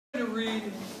read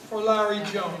for Larry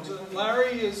Jones.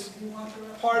 Larry is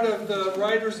part of the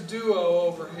writers duo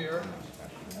over here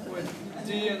with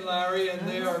Dee and Larry, and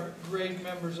they are great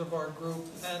members of our group.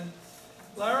 And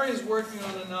Larry is working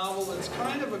on a novel that's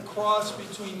kind of a cross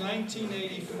between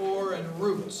 1984 and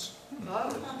Roots.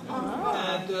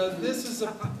 And this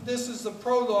is the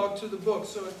prologue to the book,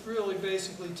 so it really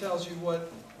basically tells you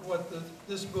what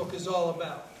this book is all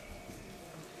about.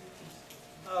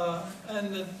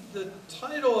 And the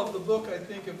title of the book, I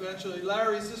think eventually,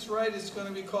 Larry, is this right? It's going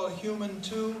to be called Human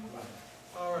 2?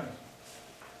 All right.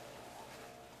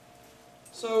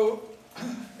 So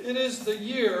it is the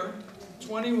year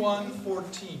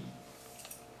 2114.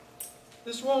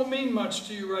 This won't mean much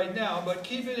to you right now, but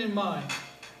keep it in mind.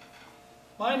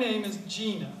 My name is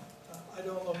Gina. I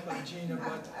don't look like Gina,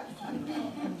 but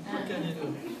what can you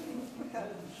do?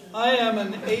 I am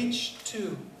an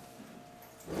H2.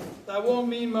 That won't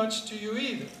mean much to you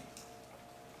either.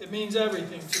 It means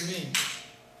everything to me.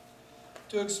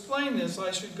 To explain this,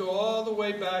 I should go all the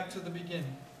way back to the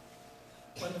beginning.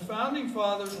 When the Founding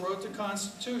Fathers wrote the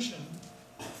Constitution,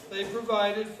 they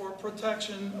provided for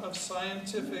protection of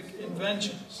scientific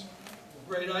inventions.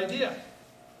 Great idea.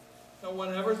 No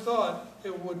one ever thought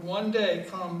it would one day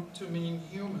come to mean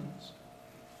humans.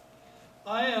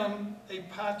 I am a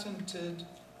patented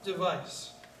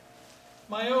device.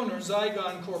 My owner,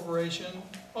 Zygon Corporation,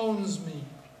 owns me.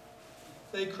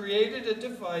 They created a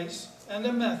device and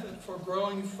a method for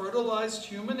growing fertilized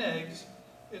human eggs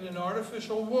in an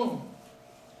artificial womb.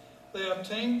 They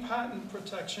obtained patent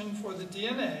protection for the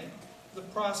DNA, the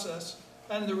process,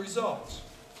 and the results,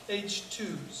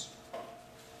 H2s.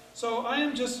 So I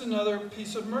am just another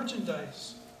piece of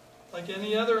merchandise, like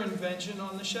any other invention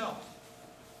on the shelf.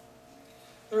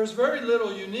 There is very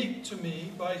little unique to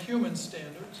me by human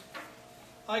standards.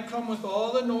 I come with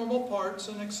all the normal parts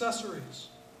and accessories.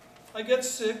 I get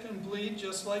sick and bleed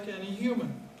just like any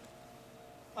human.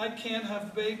 I can't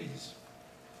have babies.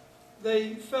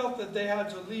 They felt that they had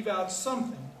to leave out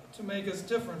something to make us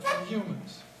different from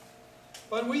humans.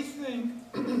 But we think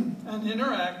and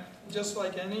interact just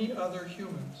like any other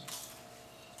humans.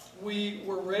 We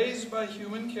were raised by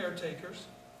human caretakers,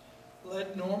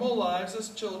 led normal lives as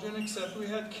children, except we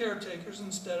had caretakers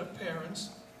instead of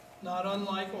parents, not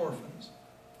unlike orphans.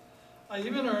 I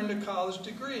even earned a college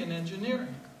degree in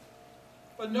engineering.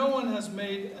 But no one has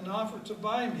made an offer to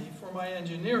buy me for my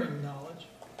engineering knowledge.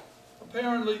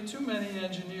 Apparently, too many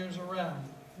engineers around.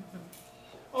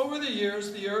 Over the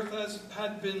years, the earth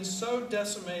had been so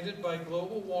decimated by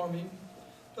global warming,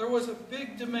 there was a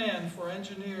big demand for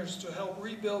engineers to help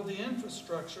rebuild the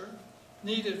infrastructure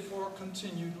needed for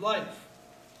continued life.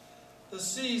 The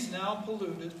seas now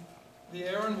polluted, the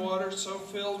air and water so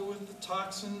filled with the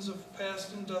toxins of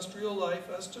past industrial life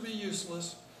as to be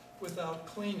useless without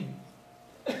cleaning.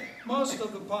 Most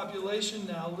of the population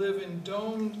now live in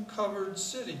dome-covered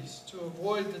cities to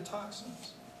avoid the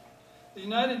toxins. The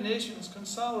United Nations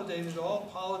consolidated all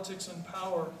politics and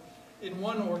power in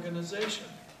one organization.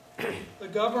 The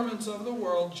governments of the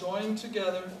world joined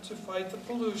together to fight the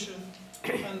pollution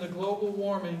and the global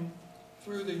warming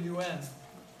through the UN.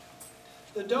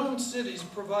 The domed cities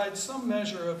provide some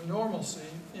measure of normalcy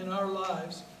in our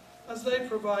lives as they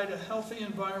provide a healthy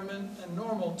environment and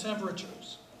normal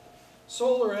temperatures.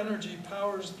 Solar energy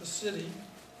powers the city,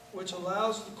 which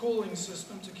allows the cooling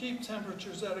system to keep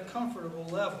temperatures at a comfortable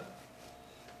level.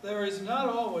 There is not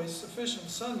always sufficient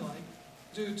sunlight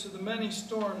due to the many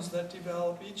storms that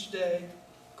develop each day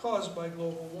caused by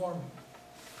global warming.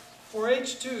 For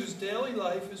H2s, daily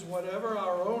life is whatever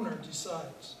our owner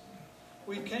decides.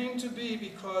 We came to be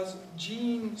because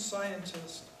gene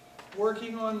scientists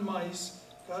working on mice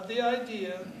got the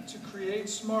idea to create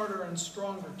smarter and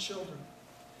stronger children.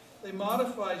 They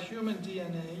modified human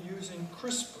DNA using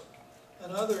CRISPR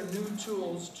and other new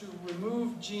tools to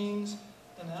remove genes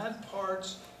and add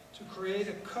parts to create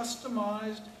a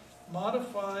customized,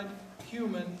 modified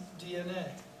human DNA.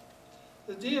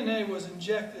 The DNA was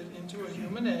injected into a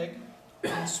human egg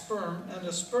and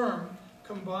a sperm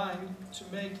combined to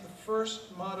make the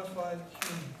first modified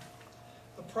human.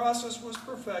 The process was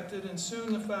perfected, and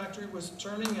soon the factory was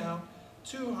turning out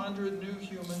 200 new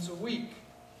humans a week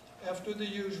after the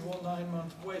usual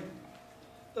 9-month wait.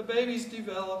 The babies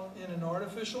develop in an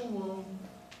artificial womb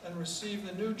and receive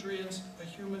the nutrients a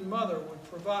human mother would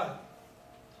provide.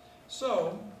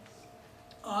 So,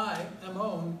 I am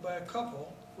owned by a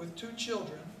couple with 2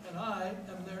 children, and I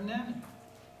am their nanny.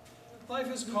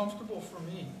 Life is comfortable for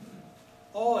me.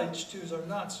 All H2s are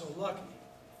not so lucky.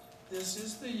 This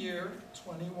is the year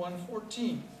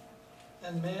 2114,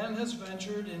 and man has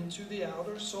ventured into the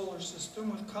outer solar system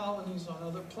with colonies on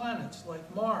other planets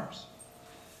like Mars.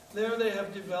 There they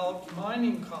have developed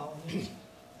mining colonies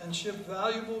and shipped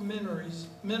valuable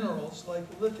minerals like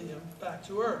lithium back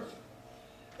to Earth.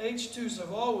 H2s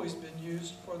have always been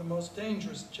used for the most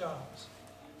dangerous jobs.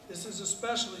 This is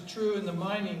especially true in the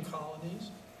mining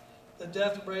colonies. The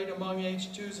death rate among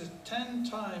H2s is 10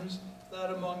 times that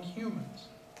among humans.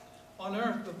 On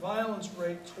Earth, the violence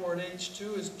rate toward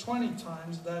H2 is 20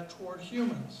 times that toward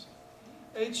humans.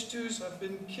 H2s have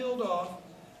been killed off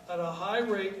at a high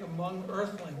rate among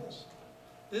Earthlings.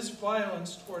 This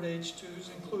violence toward H2s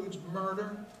includes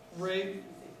murder, rape,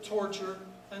 torture,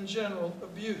 and general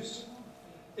abuse.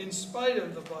 In spite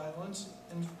of the violence,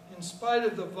 in spite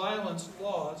of the violence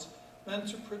laws meant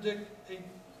to protect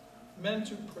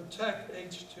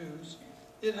H2s,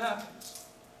 it happens.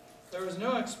 There is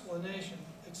no explanation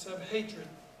except hatred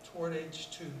toward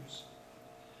H2s.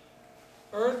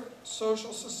 Earth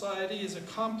social society is a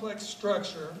complex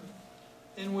structure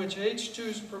in which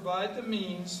H2s provide the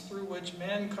means through which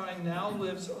mankind now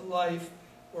lives a life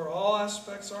where all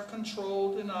aspects are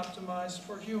controlled and optimized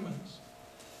for humans.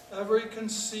 Every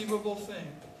conceivable thing,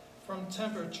 from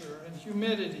temperature and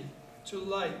humidity to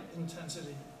light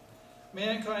intensity.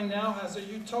 Mankind now has a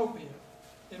utopia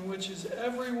in which his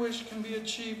every wish can be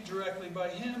achieved directly by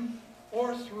him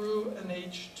or through an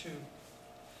H2.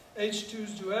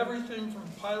 H2s do everything from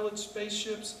pilot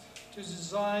spaceships to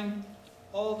design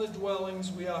all the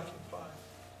dwellings we occupy.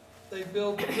 They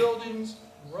build the buildings,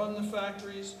 run the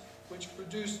factories, which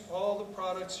produce all the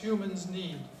products humans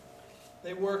need.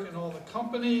 They work in all the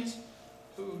companies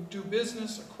who do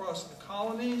business across the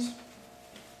colonies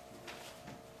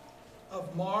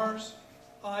of Mars,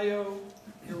 Io,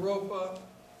 Europa,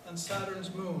 and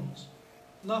Saturn's moons.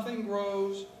 Nothing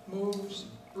grows, moves,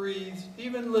 breathes,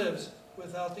 even lives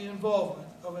without the involvement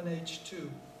of an H2.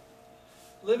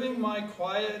 Living my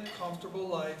quiet, comfortable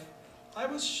life, I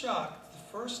was shocked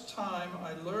the first time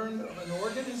I learned of an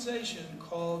organization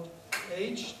called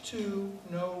H2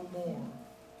 No More.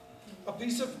 A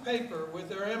piece of paper with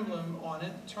their emblem on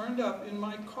it turned up in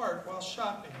my cart while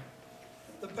shopping.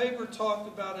 The paper talked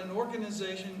about an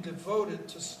organization devoted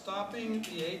to stopping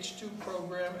the H2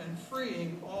 program and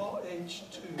freeing all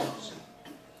H2s.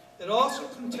 It also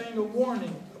contained a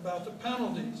warning about the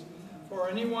penalties for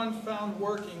anyone found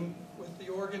working with the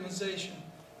organization,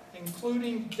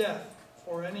 including death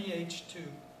for any H2.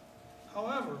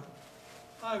 However,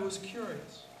 I was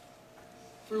curious.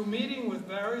 Through meeting with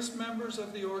various members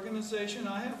of the organization,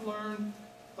 I have learned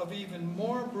of even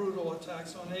more brutal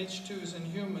attacks on H2s and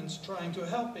humans trying to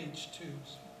help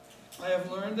H2s. I have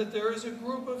learned that there is a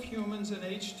group of humans and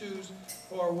H2s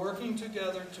who are working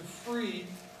together to free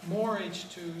more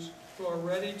H2s who are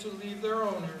ready to leave their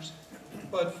owners,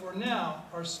 but for now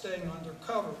are staying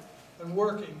undercover and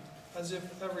working as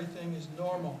if everything is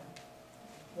normal.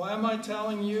 Why am I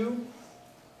telling you?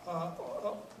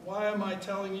 Why am I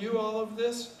telling you all of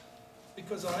this?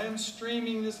 Because I am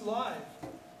streaming this live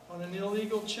on an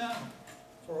illegal channel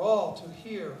for all to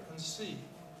hear and see.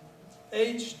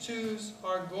 H2s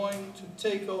are going to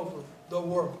take over the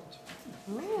world.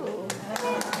 Ooh.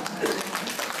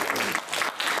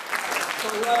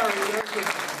 So Larry, we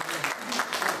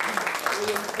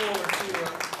look forward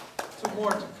to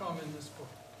more to come in this book.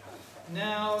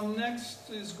 Now, next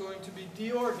is going to be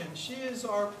Dee Organ. She is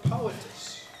our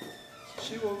poetess.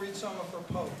 She will read some of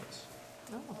her poems.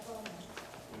 Oh.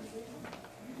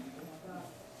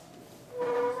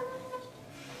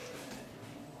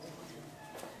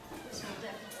 This will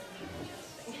definitely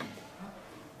be interesting.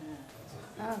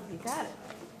 Oh, you got it.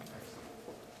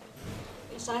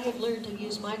 Yes, I have learned to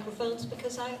use microphones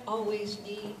because I always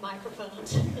need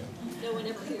microphones. No one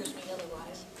ever hears me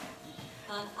otherwise.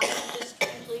 I just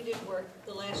completed work,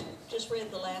 just read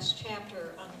the last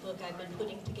chapter on the book I've been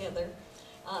putting together.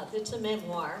 It's a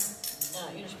memoir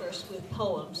interspersed with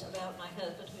poems about my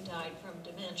husband who died from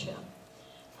dementia,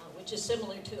 which is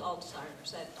similar to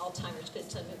Alzheimer's. That Alzheimer's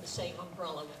fits under the same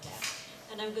umbrella with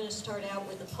that. And I'm going to start out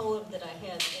with a poem that I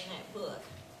had in that book,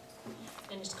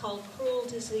 and it's called Cruel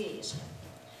Disease.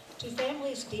 To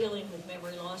families dealing with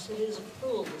memory loss, it is a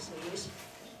cruel disease.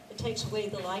 It takes away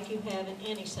the life you have in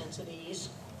any sense of ease.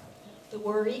 The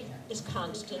worry is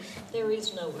constant. There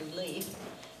is no relief.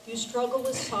 You struggle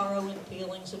with sorrow and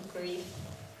feelings of grief.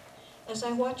 As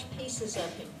I watch pieces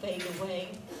of him fade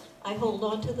away, I hold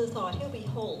on to the thought he'll be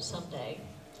whole someday.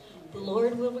 The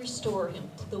Lord will restore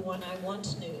him to the one I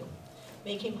once knew,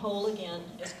 make him whole again,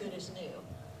 as good as new.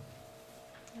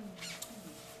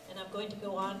 And I'm going to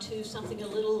go on to something a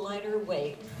little lighter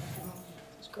weight.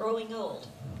 It's growing old.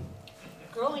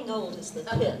 Growing old is the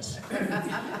pits.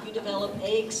 You develop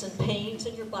aches and pains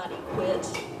and your body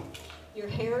quits. Your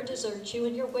hair deserts you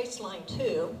and your waistline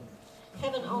too.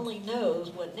 Heaven only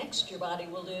knows what next your body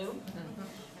will do.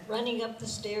 Running up the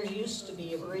stairs used to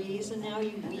be a breeze, and now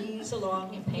you wheeze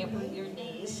along and pamper your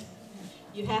knees.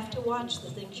 You have to watch the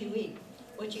things you eat.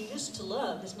 What you used to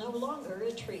love is no longer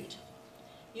a treat.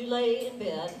 You lay in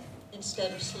bed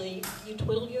instead of sleep. You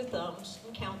twiddle your thumbs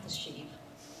and count the sheep.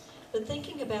 But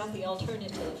thinking about the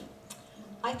alternative,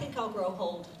 I think I'll grow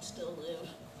old and still live.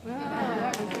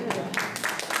 Wow,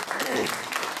 very good.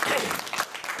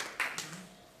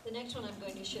 The next one I'm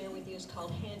going to share with you is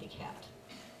called Handicapped.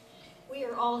 We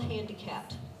are all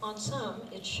handicapped. On some,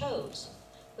 it shows,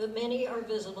 but many are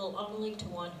visible only to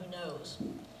one who knows.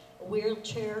 A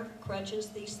wheelchair, crutches,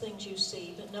 these things you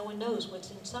see, but no one knows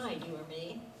what's inside you or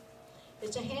me.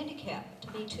 It's a handicap to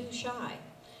be too shy.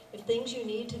 If things you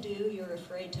need to do, you're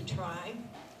afraid to try.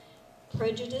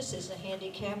 Prejudice is a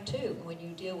handicap too, when you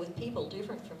deal with people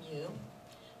different from you.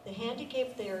 The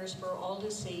handicap there is for all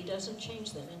to see doesn't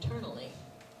change them internally.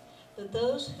 But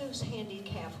those whose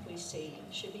handicap we see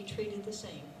should be treated the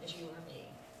same as you or me.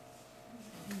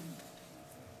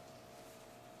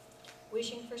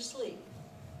 Wishing for sleep.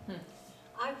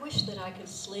 I wish that I could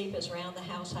sleep as round the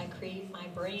house I creep. My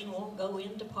brain won't go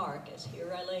into park as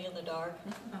here I lay in the dark.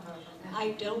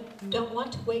 I don't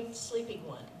want to wake the sleeping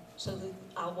one, so that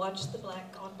I'll watch the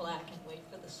black on black and wait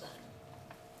for the sun.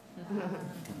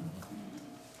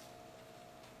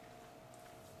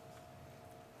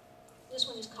 This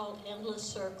one is called Endless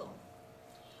Circle.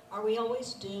 Are we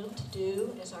always doomed to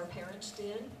do as our parents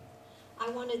did? I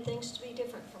wanted things to be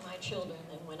different for my children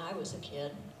than when I was a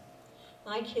kid.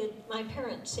 My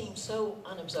parents seemed so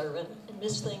unobservant and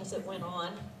missed things that went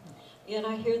on. Yet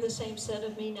I hear the same said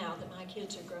of me now that my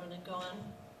kids are grown and gone.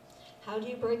 How do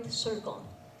you break the circle?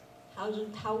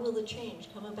 How will the change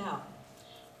come about?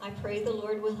 I pray the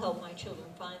Lord will help my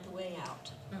children find the way out.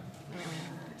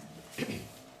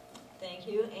 Thank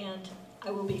you, and I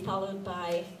will be followed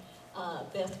by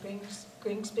Beth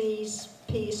Grigsby's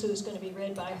piece, who's going to be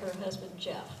read by her husband,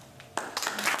 Jeff.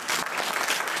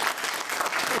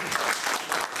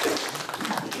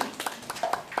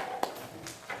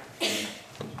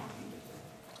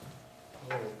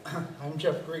 I'm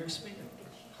Jeff Grigsby,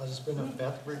 husband of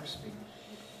Beth Grigsby.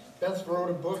 Beth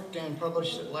wrote a book and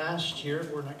published it last year.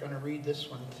 We're not going to read this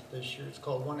one this year. It's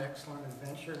called One Excellent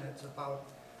Adventure, and it's about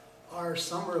our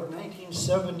summer of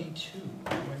 1972,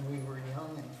 when we were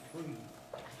young and free,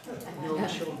 little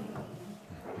children.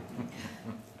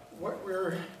 What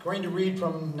we're going to read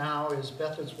from now is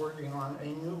Beth is working on a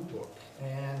new book,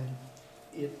 and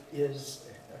it is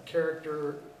a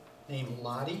character named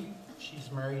Lottie. She's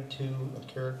married to a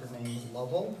character named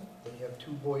Lovell. They have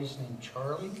two boys named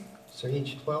Charlie, so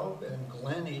age 12, and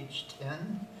Glenn, age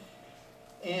 10.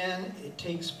 And it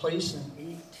takes place in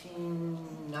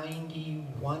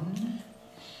 1891.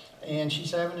 And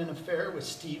she's having an affair with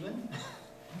Stephen.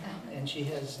 And she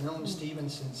has known Stephen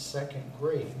since second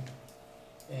grade.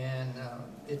 And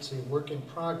it's a work in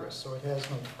progress, so it has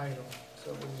no title.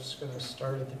 So we're just going to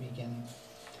start at the beginning.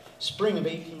 Spring of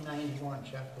 1891,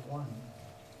 chapter 1.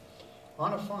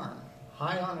 On a farm,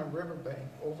 high on a riverbank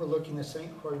overlooking the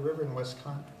St. Croix River in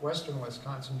western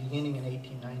Wisconsin, beginning in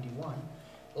 1891,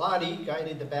 Lottie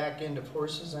guided the back end of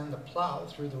horses and the plow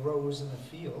through the rows in the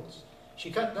fields.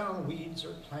 She cut down weeds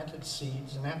or planted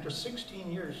seeds, and after 16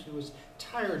 years, she was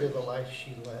tired of the life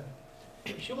she led.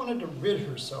 She wanted to rid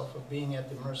herself of being at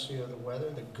the mercy of the weather,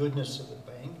 the goodness of the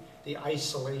bank, the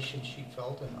isolation she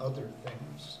felt, and other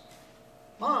things.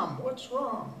 "Mom, what's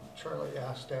wrong?" Charlie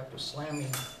asked after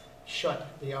slamming shut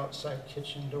the outside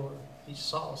kitchen door. He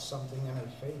saw something in her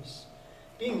face.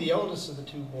 Being the eldest of the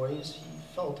two boys, he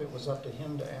felt it was up to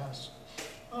him to ask.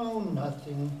 "Oh,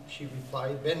 nothing," she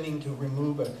replied, bending to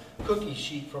remove a cookie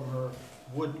sheet from her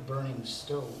wood-burning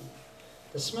stove.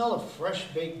 The smell of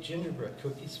fresh-baked gingerbread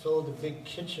cookies filled the big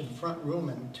kitchen front room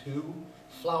and two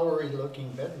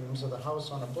flowery-looking bedrooms of the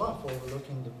house on a bluff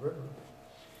overlooking the river.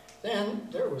 Then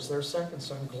there was their second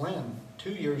son, Glenn,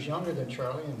 2 years younger than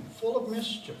Charlie and full of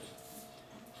mischief.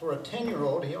 For a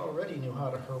 10-year-old, he already knew how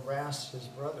to harass his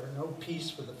brother. No peace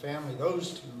for the family.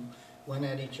 Those two went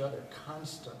at each other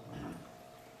constantly.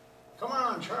 "Come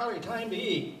on, Charlie, time to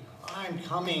eat." "I'm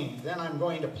coming. Then I'm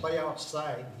going to play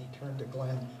outside." He turned to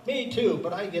Glenn. "Me too,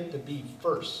 but I get to be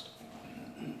first."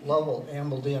 Lovell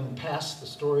ambled in past the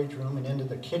storage room and into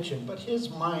the kitchen, but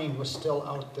his mind was still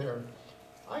out there.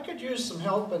 "I could use some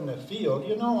help in the field.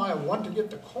 You know, I want to get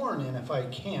the corn in if I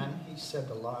can," he said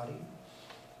to Lottie.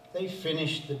 They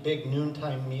finished the big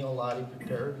noontime meal Lottie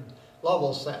prepared.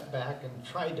 Lovell sat back and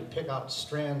tried to pick out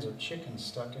strands of chicken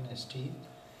stuck in his teeth.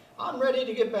 "I'm ready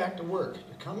to get back to work.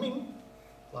 You coming?"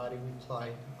 Lottie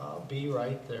replied, "I'll be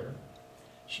right there."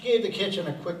 She gave the kitchen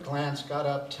a quick glance, got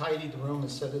up, tidied the room,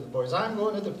 and said to the boys, "I'm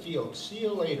going to the field. See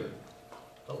you later."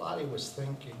 But Lottie was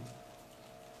thinking,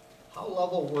 how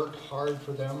Lovell worked hard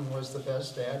for them and was the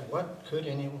best dad. What could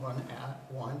anyone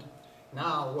want?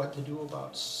 Now, what to do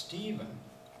about Stephen?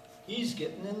 He's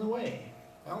getting in the way.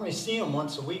 I only see him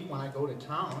once a week when I go to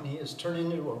town. He has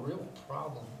turned into a real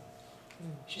problem.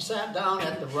 She sat down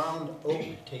at the round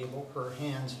oak table. Her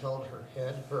hands held her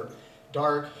head. Her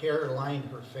dark hair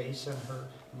lined her face and her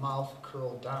mouth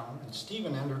curled down. And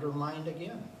Stephen entered her mind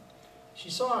again. She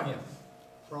saw him.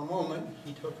 For a moment,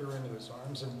 he took her into his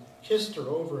arms and kissed her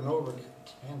over and over,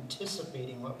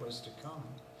 anticipating what was to come.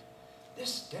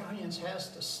 This dalliance has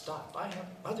to stop. I have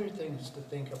other things to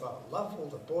think about. Lovell,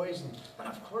 the boys, and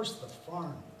of course the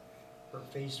farm. Her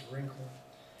face wrinkled.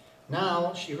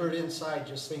 Now she heard inside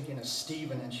just thinking of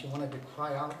Stephen, and she wanted to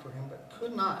cry out for him, but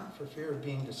could not for fear of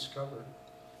being discovered.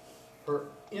 Her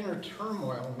inner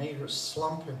turmoil made her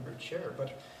slump in her chair,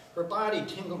 but her body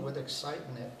tingled with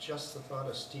excitement at just the thought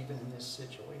of Stephen in this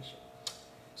situation.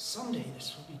 Someday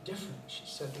this will be different, she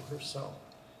said to herself.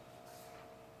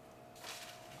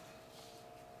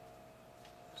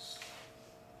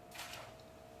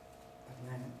 And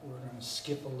then we're going to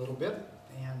skip a little bit.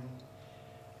 And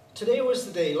today was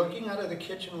the day. Looking out of the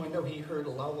kitchen window, he heard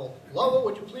Lovell. "Lovell,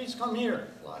 would you please come here?"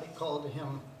 Lottie called to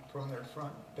him from their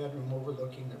front bedroom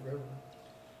overlooking the river.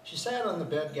 She sat on the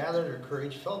bed, gathered her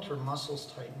courage, felt her muscles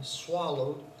tighten,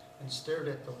 swallowed, and stared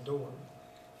at the door.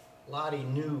 Lottie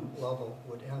knew Lovell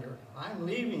would enter. "I'm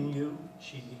leaving you,"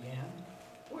 she began.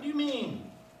 "What do you mean?"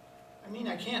 "I mean,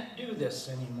 I can't do this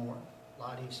anymore."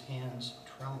 Lottie's hands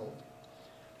trembled.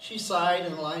 She sighed,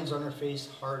 and the lines on her face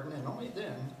hardened, and only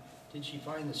then did she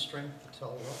find the strength to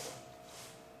tell Lovell.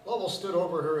 Lovell stood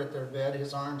over her at their bed,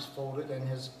 his arms folded and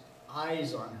his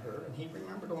eyes on her, and he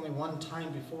remembered only one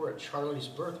time before at Charlie's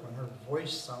birth when her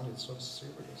voice sounded so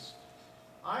serious.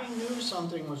 "I knew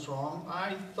something was wrong.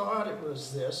 I thought it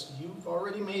was this. You've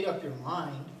already made up your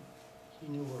mind." He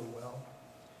knew her well.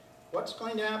 "What's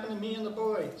going to happen to me and the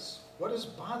boys? What is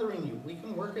bothering you? We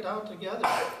can work it out together."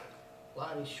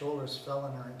 Lottie's shoulders fell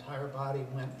and her entire body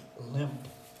went limp.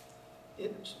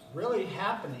 It's really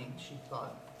happening, she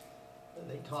thought.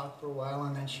 They talked for a while,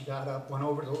 and then she got up, went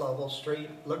over to Lovell,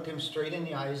 looked him straight in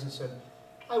the eyes and said,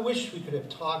 "I wish we could have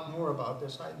talked more about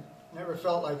this. I never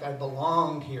felt like I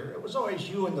belonged here. It was always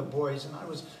you and the boys, and I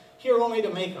was here only to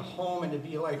make a home and to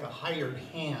be like a hired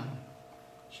hand."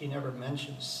 She never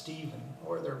mentioned Stephen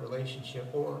or their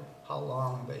relationship or how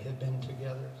long they had been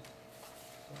together.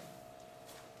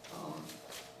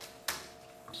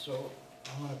 So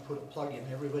I'm going to put a plug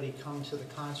in. Everybody come to the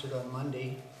concert on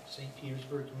Monday. St.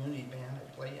 Petersburg Community Band are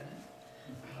playing it.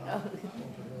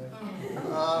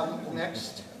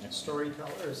 Next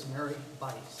storyteller is Mary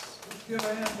Bice. Let's give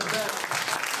a hand for that.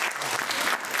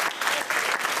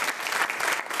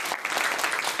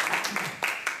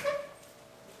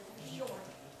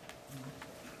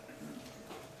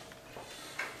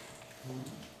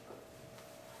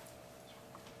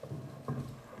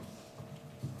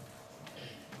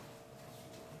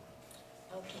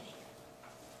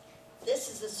 This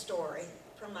is a story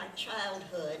from my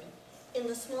childhood in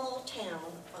the small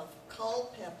town of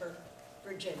Culpeper,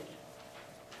 Virginia.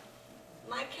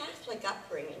 My Catholic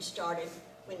upbringing started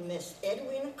when Miss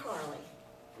Edwina Carley,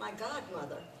 my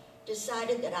godmother,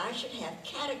 decided that I should have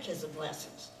catechism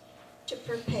lessons to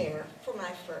prepare for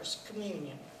my first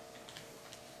communion.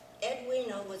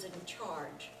 Edwina was in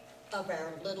charge of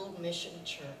our little mission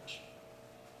church.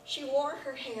 She wore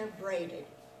her hair braided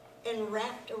and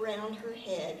wrapped around her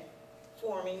head,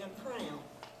 forming a crown,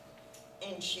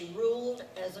 and she ruled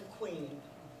as a queen.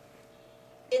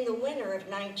 In the winter of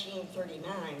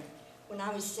 1939, when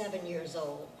I was 7 years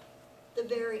old, the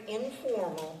very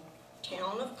informal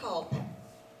town of Culpeper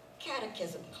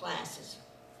catechism classes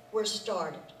were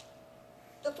started.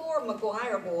 The 4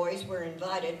 McGuire boys were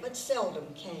invited but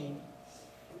seldom came.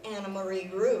 Anna Marie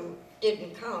Rue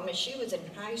didn't come as she was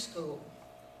in high school,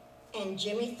 and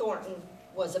Jimmy Thornton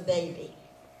was a baby.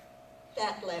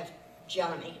 That left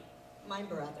Johnny, my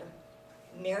brother,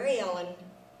 Mary Ellen,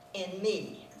 and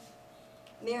me.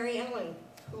 Mary Ellen,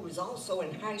 who was also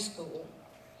in high school,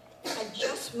 had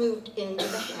just moved into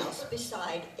the house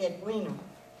beside Edwina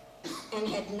and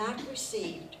had not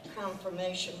received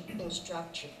confirmation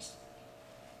instructions.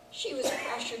 She was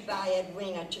pressured by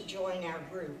Edwina to join our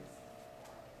group.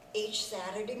 Each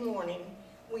Saturday morning,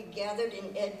 we gathered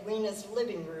in Edwina's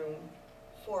living room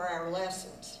for our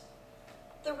lessons.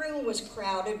 The room was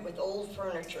crowded with old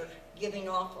furniture, giving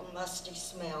off a musty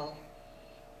smell.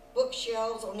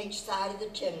 Bookshelves on each side of the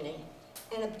chimney,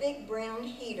 and a big brown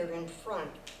heater in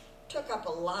front took up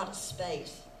a lot of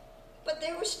space. But but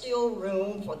there was still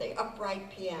room for the upright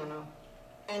piano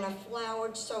and a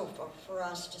flowered sofa for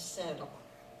us to settle.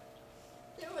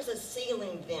 There was a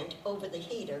ceiling vent over the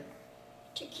heater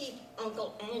to keep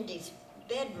Uncle Andy's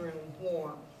bedroom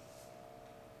warm.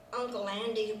 Uncle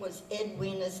Andy was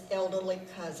Edwina's elderly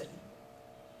cousin.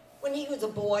 When he was a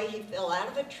boy, he fell out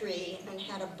of a tree and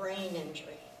had a brain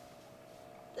injury.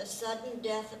 The sudden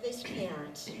death of his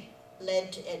parents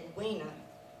led to Edwina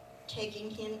taking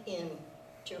him in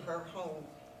to her home.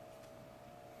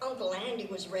 Uncle Andy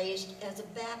was raised as a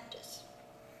Baptist,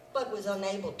 but was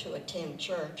unable to attend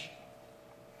church.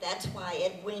 That's why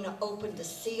Edwina opened the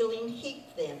ceiling heat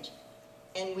vent,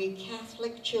 and we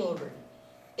Catholic children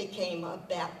became a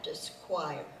Baptist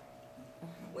choir.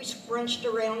 We scrunched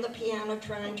around the piano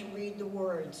trying to read the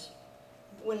words.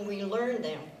 When we learned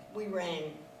them, we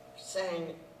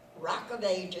sang Rock of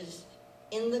Ages,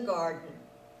 In the Garden,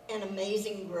 and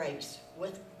Amazing Grace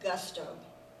with gusto.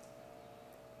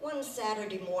 One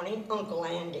Saturday morning, Uncle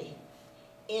Andy,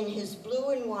 in his blue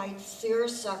and white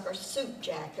seersucker suit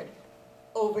jacket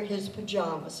over his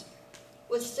pajamas,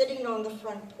 was sitting on the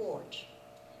front porch.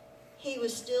 He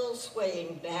was still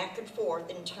swaying back and forth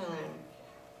in time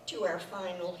to our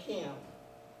final hymn,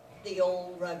 The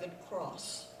Old Rugged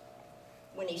Cross,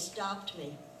 when he stopped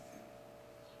me.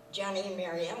 Johnny and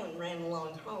Mary Ellen ran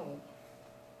along home.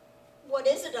 "What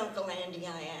is it, Uncle Andy?"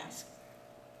 I asked.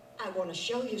 "I want to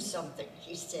show you something,"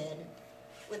 he said,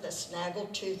 with a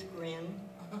snaggletooth grin,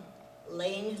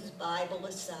 laying his Bible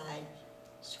aside,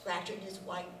 scratching his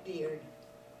white beard.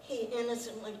 He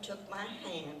innocently took my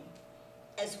hand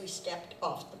as we stepped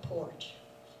off the porch.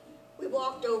 We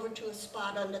walked over to a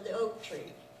spot under the oak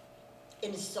tree.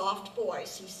 In his soft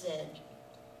voice, he said,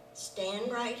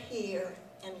 "Stand right here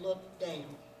and look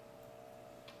down."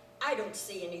 "I don't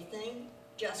see anything,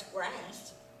 just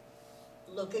grass."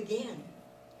 "Look again."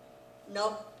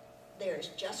 "Nope, there's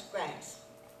just grass."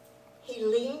 He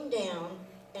leaned down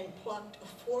and plucked a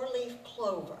four-leaf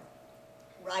clover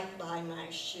right by my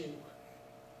shoe.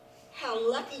 "How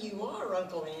lucky you are,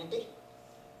 Uncle Andy."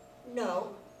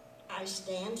 "No, I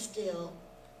stand still,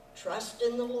 trust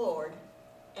in the Lord,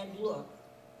 and look."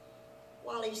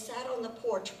 While he sat on the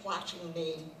porch watching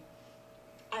me,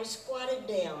 I squatted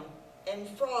down and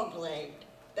frog-legged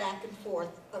back and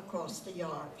forth across the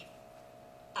yard.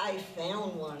 I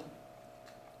found one.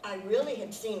 I really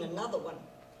had seen another one,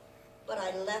 but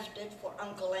I left it for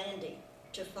Uncle Andy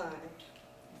to find.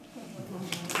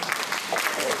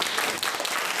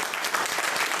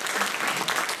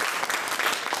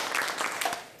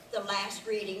 The last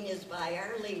reading is by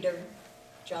our leader,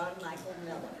 John Michael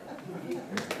Miller.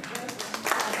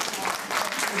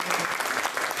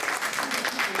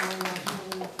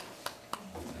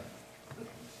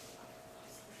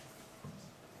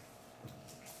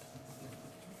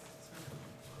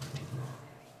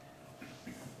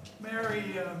 Mary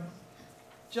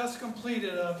just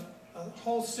completed a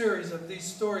whole series of these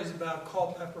stories about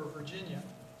Culpeper, Virginia,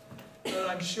 that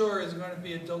I'm sure is going to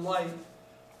be a delight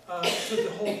to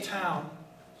the whole town.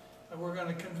 And we're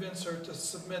going to convince her to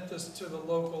submit this to the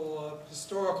local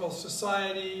historical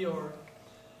society or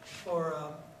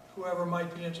whoever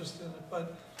might be interested in it.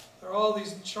 But there are all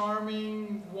these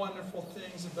charming, wonderful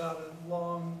things about a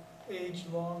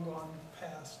long-aged, long-gone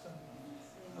past.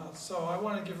 And so I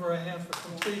want to give her a hand for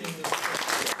completing this book.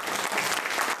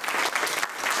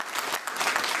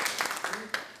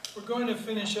 We're going to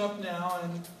finish up now,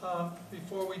 and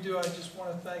before we do, I just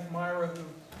want to thank Myra, who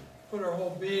put her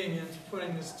whole being into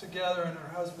putting this together, and her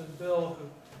husband Bill,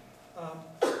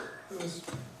 who has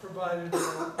provided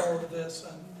all of this,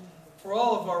 and for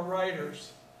all of our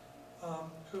writers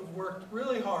who've worked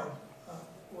really hard.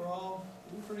 We're all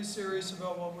pretty serious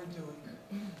about what we're doing.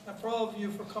 And for all of you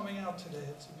for coming out today.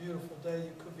 It's a beautiful day.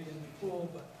 You could be in the pool,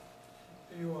 but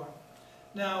here you are.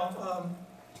 Now,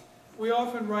 we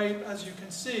often write, as you can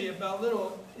see, about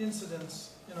little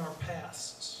incidents in our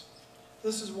pasts.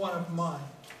 This is one of mine.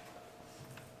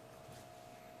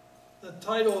 The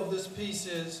title of this piece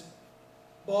is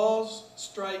Balls,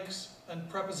 Strikes, and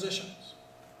Prepositions.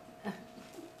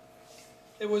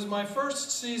 It was my first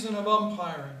season of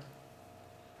umpiring.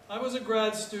 I was a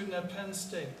grad student at Penn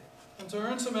State, and to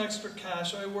earn some extra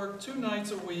cash, I worked 2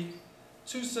 nights a week,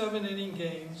 2 7-inning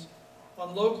games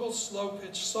on local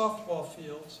slow-pitch softball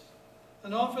fields,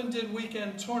 and often did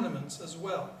weekend tournaments as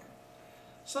well.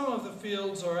 Some of the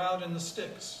fields are out in the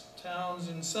sticks, towns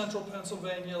in central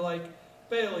Pennsylvania like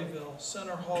Baileyville,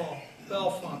 Center Hall,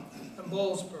 Bellefonte, and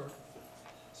Boalsburg.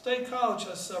 State College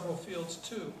has several fields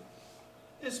too.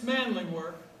 It's manly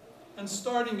work, and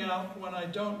starting out when I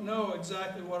don't know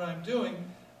exactly what I'm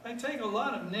doing, I take a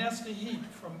lot of nasty heat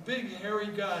from big, hairy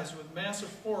guys with massive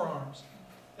forearms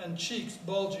and cheeks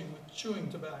bulging with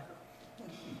chewing tobacco.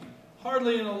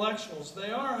 Hardly intellectuals,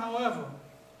 they are, however,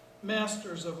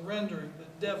 masters of rendering the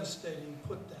devastating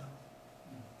put-down.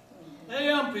 Hey,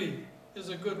 Umpy is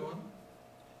a good one.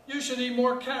 You should eat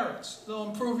more carrots. They'll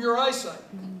improve your eyesight.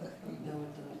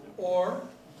 Or,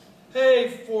 hey,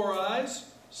 Four Eyes,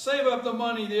 save up the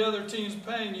money the other team's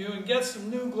paying you and get some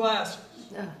new glasses.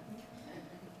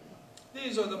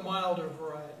 These are the milder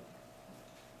variety.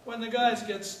 When the guys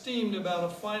get steamed about a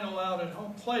final out at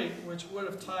home plate, which would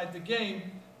have tied the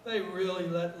game, they really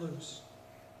let loose.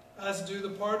 As do the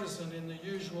partisan in the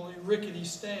usually rickety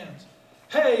stands.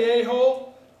 Hey,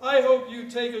 a-hole, I hope you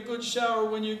take a good shower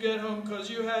when you get home because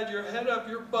you had your head up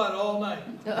your butt all night.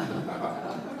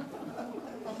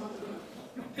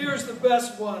 Here's the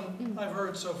best one I've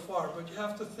heard so far, but you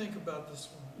have to think about this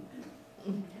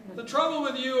one. The trouble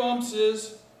with you umps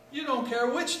is you don't care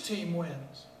which team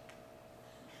wins.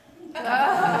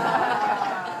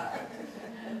 I,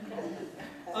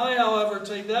 however,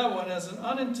 take that one as an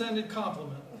unintended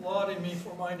compliment, lauding me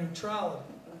for my neutrality.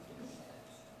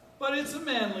 But it's a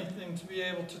manly thing to be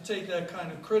able to take that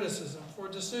kind of criticism for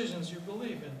decisions you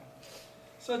believe in.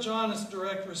 Such honest,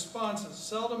 direct responses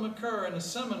seldom occur in a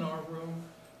seminar room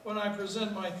when I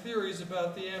present my theories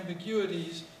about the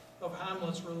ambiguities of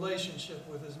Hamlet's relationship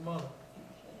with his mother.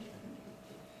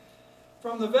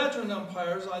 From the veteran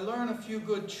umpires, I learn a few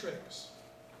good tricks.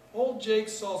 Old Jake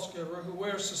Salzgiver, who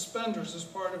wears suspenders as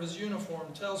part of his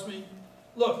uniform, tells me,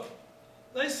 look,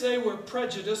 they say we're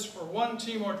prejudiced for one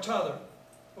team or t'other.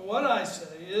 But what I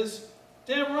say is,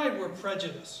 damn right we're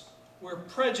prejudiced. We're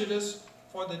prejudiced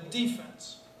for the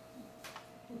defense.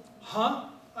 Huh?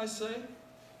 I say.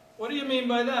 What do you mean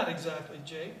by that exactly,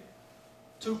 Jake?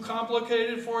 Too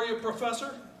complicated for you,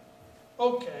 Professor?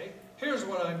 Okay, here's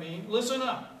what I mean. Listen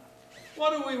up.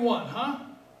 What do we want, huh?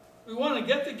 We want to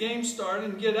get the game started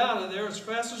and get out of there as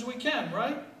fast as we can,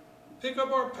 right? Pick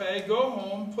up our pay, go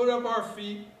home, put our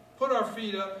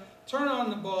feet up, turn on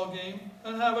the ball game,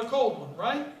 and have a cold one,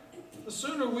 right? The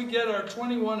sooner we get our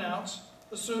 21 outs,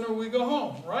 the sooner we go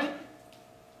home, right?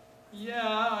 Yeah,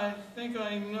 I think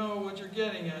I know what you're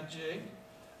getting at, Jake.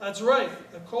 That's right,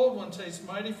 the cold one tastes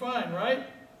mighty fine, right?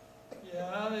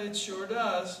 Yeah, it sure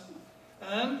does.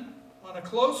 And on a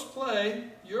close play,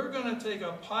 you're going to take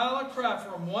a pile of crap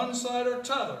from one side or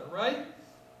t'other, right?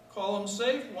 Call them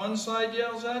safe, one side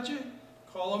yells at you,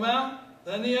 call them out,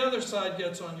 then the other side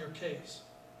gets on your case.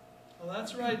 Well,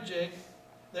 that's right, Jake.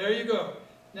 There you go.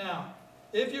 Now,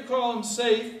 if you call them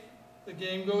safe, the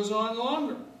game goes on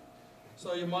longer.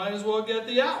 So you might as well get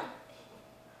the out.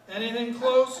 Anything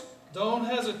close? Don't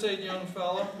hesitate, young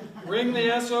fella. Ring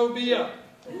the SOB up.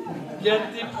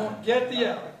 Get the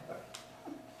out.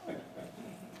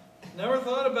 Never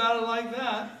thought about it like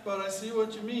that, but I see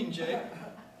what you mean, Jake.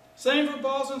 Same for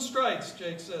balls and strikes,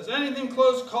 Jake says. Anything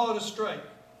close, call it a strike.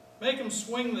 Make them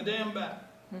swing the damn bat.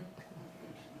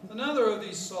 Another of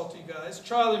these salty guys,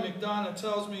 Charlie McDonough,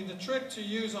 tells me the trick to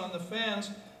use on the fans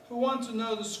who want to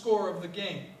know the score of the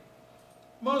game.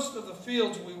 Most of the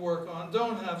fields we work on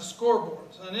don't have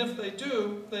scoreboards, and if they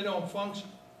do, they don't function.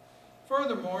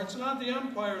 Furthermore, it's not the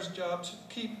umpire's job to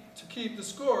keep the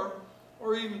score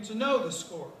or even to know the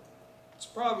score. It's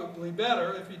probably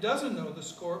better if he doesn't know the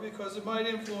score because it might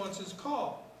influence his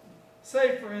call.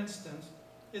 Say, for instance,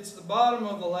 it's the bottom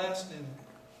of the last inning,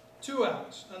 2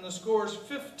 outs, and the score's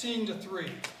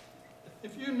 15-3.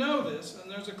 If you know this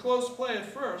and there's a close play at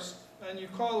first and you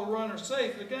call the runner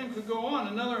safe, the game could go on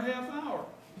another half hour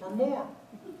or more.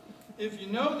 If you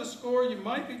know the score, you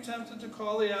might be tempted to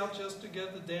call the out just to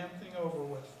get the damn thing over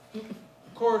with.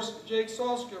 Of course, Jake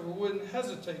Salzgiver wouldn't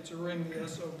hesitate to ring the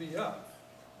SOB up.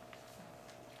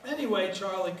 Anyway,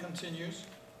 Charlie continues,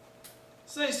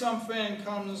 say some fan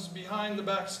comes behind the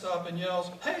backstop and yells,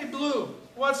 "Hey, Blue,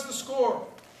 what's the score?"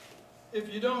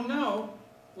 If you don't know,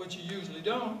 which you usually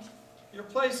don't, you're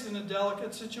placed in a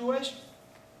delicate situation.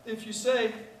 If you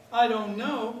say, "I don't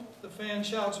know," the fan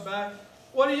shouts back,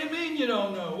 "What do you mean you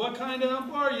don't know? What kind of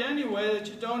ump are you anyway that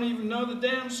you don't even know the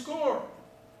damn score?"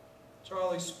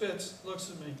 Charlie spits,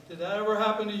 looks at me. Did that ever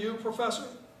happen to you, Professor?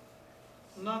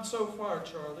 Not so far,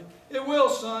 Charlie. It will,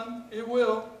 son, it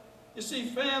will. You see,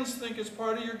 fans think it's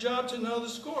part of your job to know the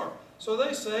score. So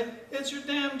they say, it's your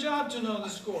damn job to know the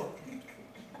score.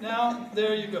 Now,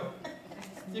 there you go.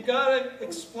 You gotta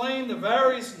explain the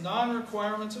various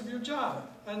non-requirements of your job.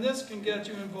 And this can get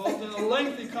you involved in a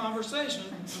lengthy conversation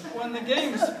when the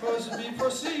game is supposed to be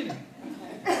proceeding.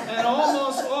 And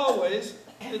almost always,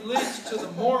 it leads to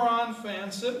the moron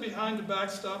fan sitting behind the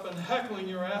backstop and heckling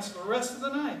your ass the rest of the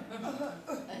night.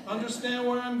 Understand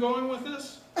where I'm going with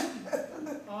this?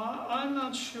 I'm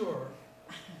not sure.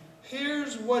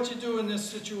 Here's what you do in this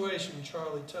situation,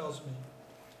 Charlie tells me.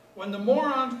 When the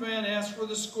moron fan asks for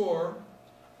the score,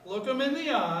 look him in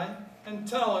the eye and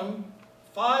tell him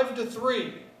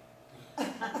 5-3.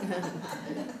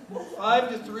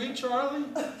 5-3, Charlie?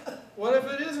 What if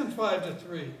it isn't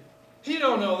 5-3? He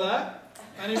don't know that,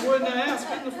 and he wouldn't have asked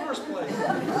in the first place.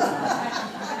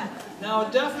 Now,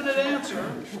 a definite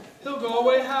answer, he'll go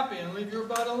away happy and leave your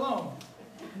butt alone.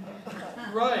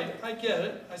 Right, I get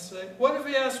it, I say. What if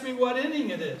he asks me what inning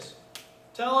it is?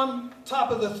 Tell him top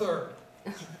of the third.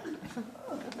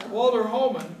 Walter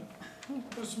Holman,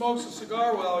 who smokes a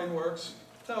cigar while he works,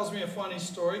 tells me a funny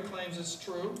story, claims it's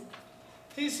true.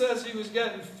 He says he was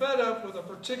getting fed up with a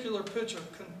particular pitcher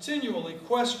continually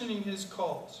questioning his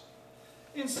calls.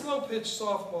 In slow-pitch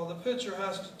softball, the pitcher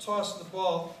has to toss the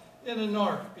ball in an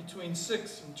arc between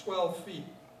 6 and 12 feet.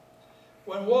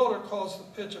 When Walter calls the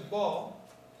pitch a ball,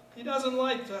 he doesn't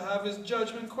like to have his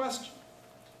judgment questioned.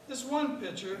 This one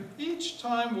pitcher, each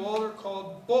time Walter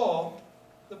called ball,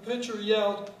 the pitcher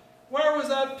yelled, "Where was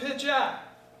that pitch at?"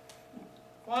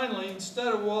 Finally, instead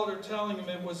of Walter telling him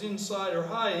it was inside or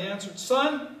high, he answered,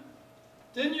 "Son,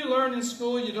 didn't you learn in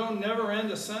school you don't never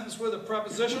end a sentence with a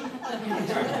preposition?"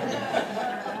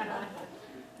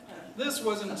 This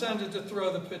was intended to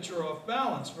throw the pitcher off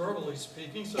balance, verbally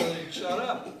speaking, so that he'd shut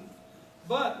up.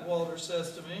 But, Walter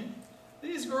says to me,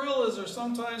 these gorillas are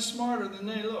sometimes smarter than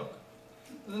they look.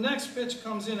 The next pitch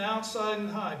comes in outside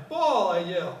and high. "Ball," I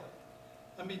yell.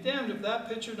 And be damned if that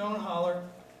pitcher don't holler,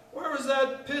 "Where was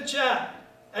that pitch at,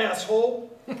 asshole?"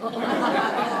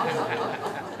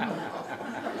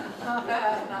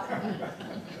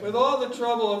 With all the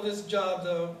trouble of this job,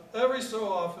 though, every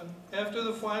so often, after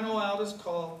the final out is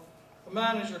called, a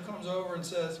manager comes over and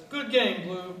says, "Good game,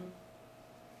 Blue."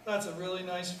 That's a really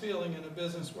nice feeling in a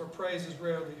business where praise is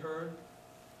rarely heard.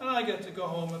 And I get to go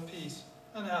home in peace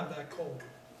and have that cold.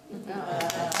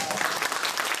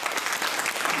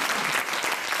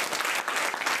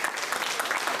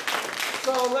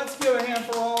 So let's give a hand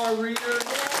for all our readers.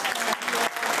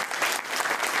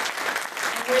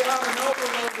 And we have an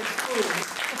overload of food.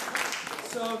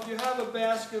 So if you have a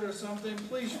basket or something,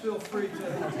 please feel free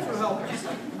to help us.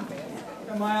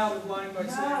 Am I out of line by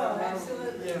saying that? No,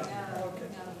 absolutely. Yeah, okay.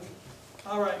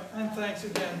 All right, and thanks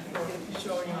again for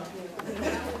showing up.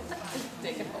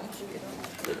 Take it home.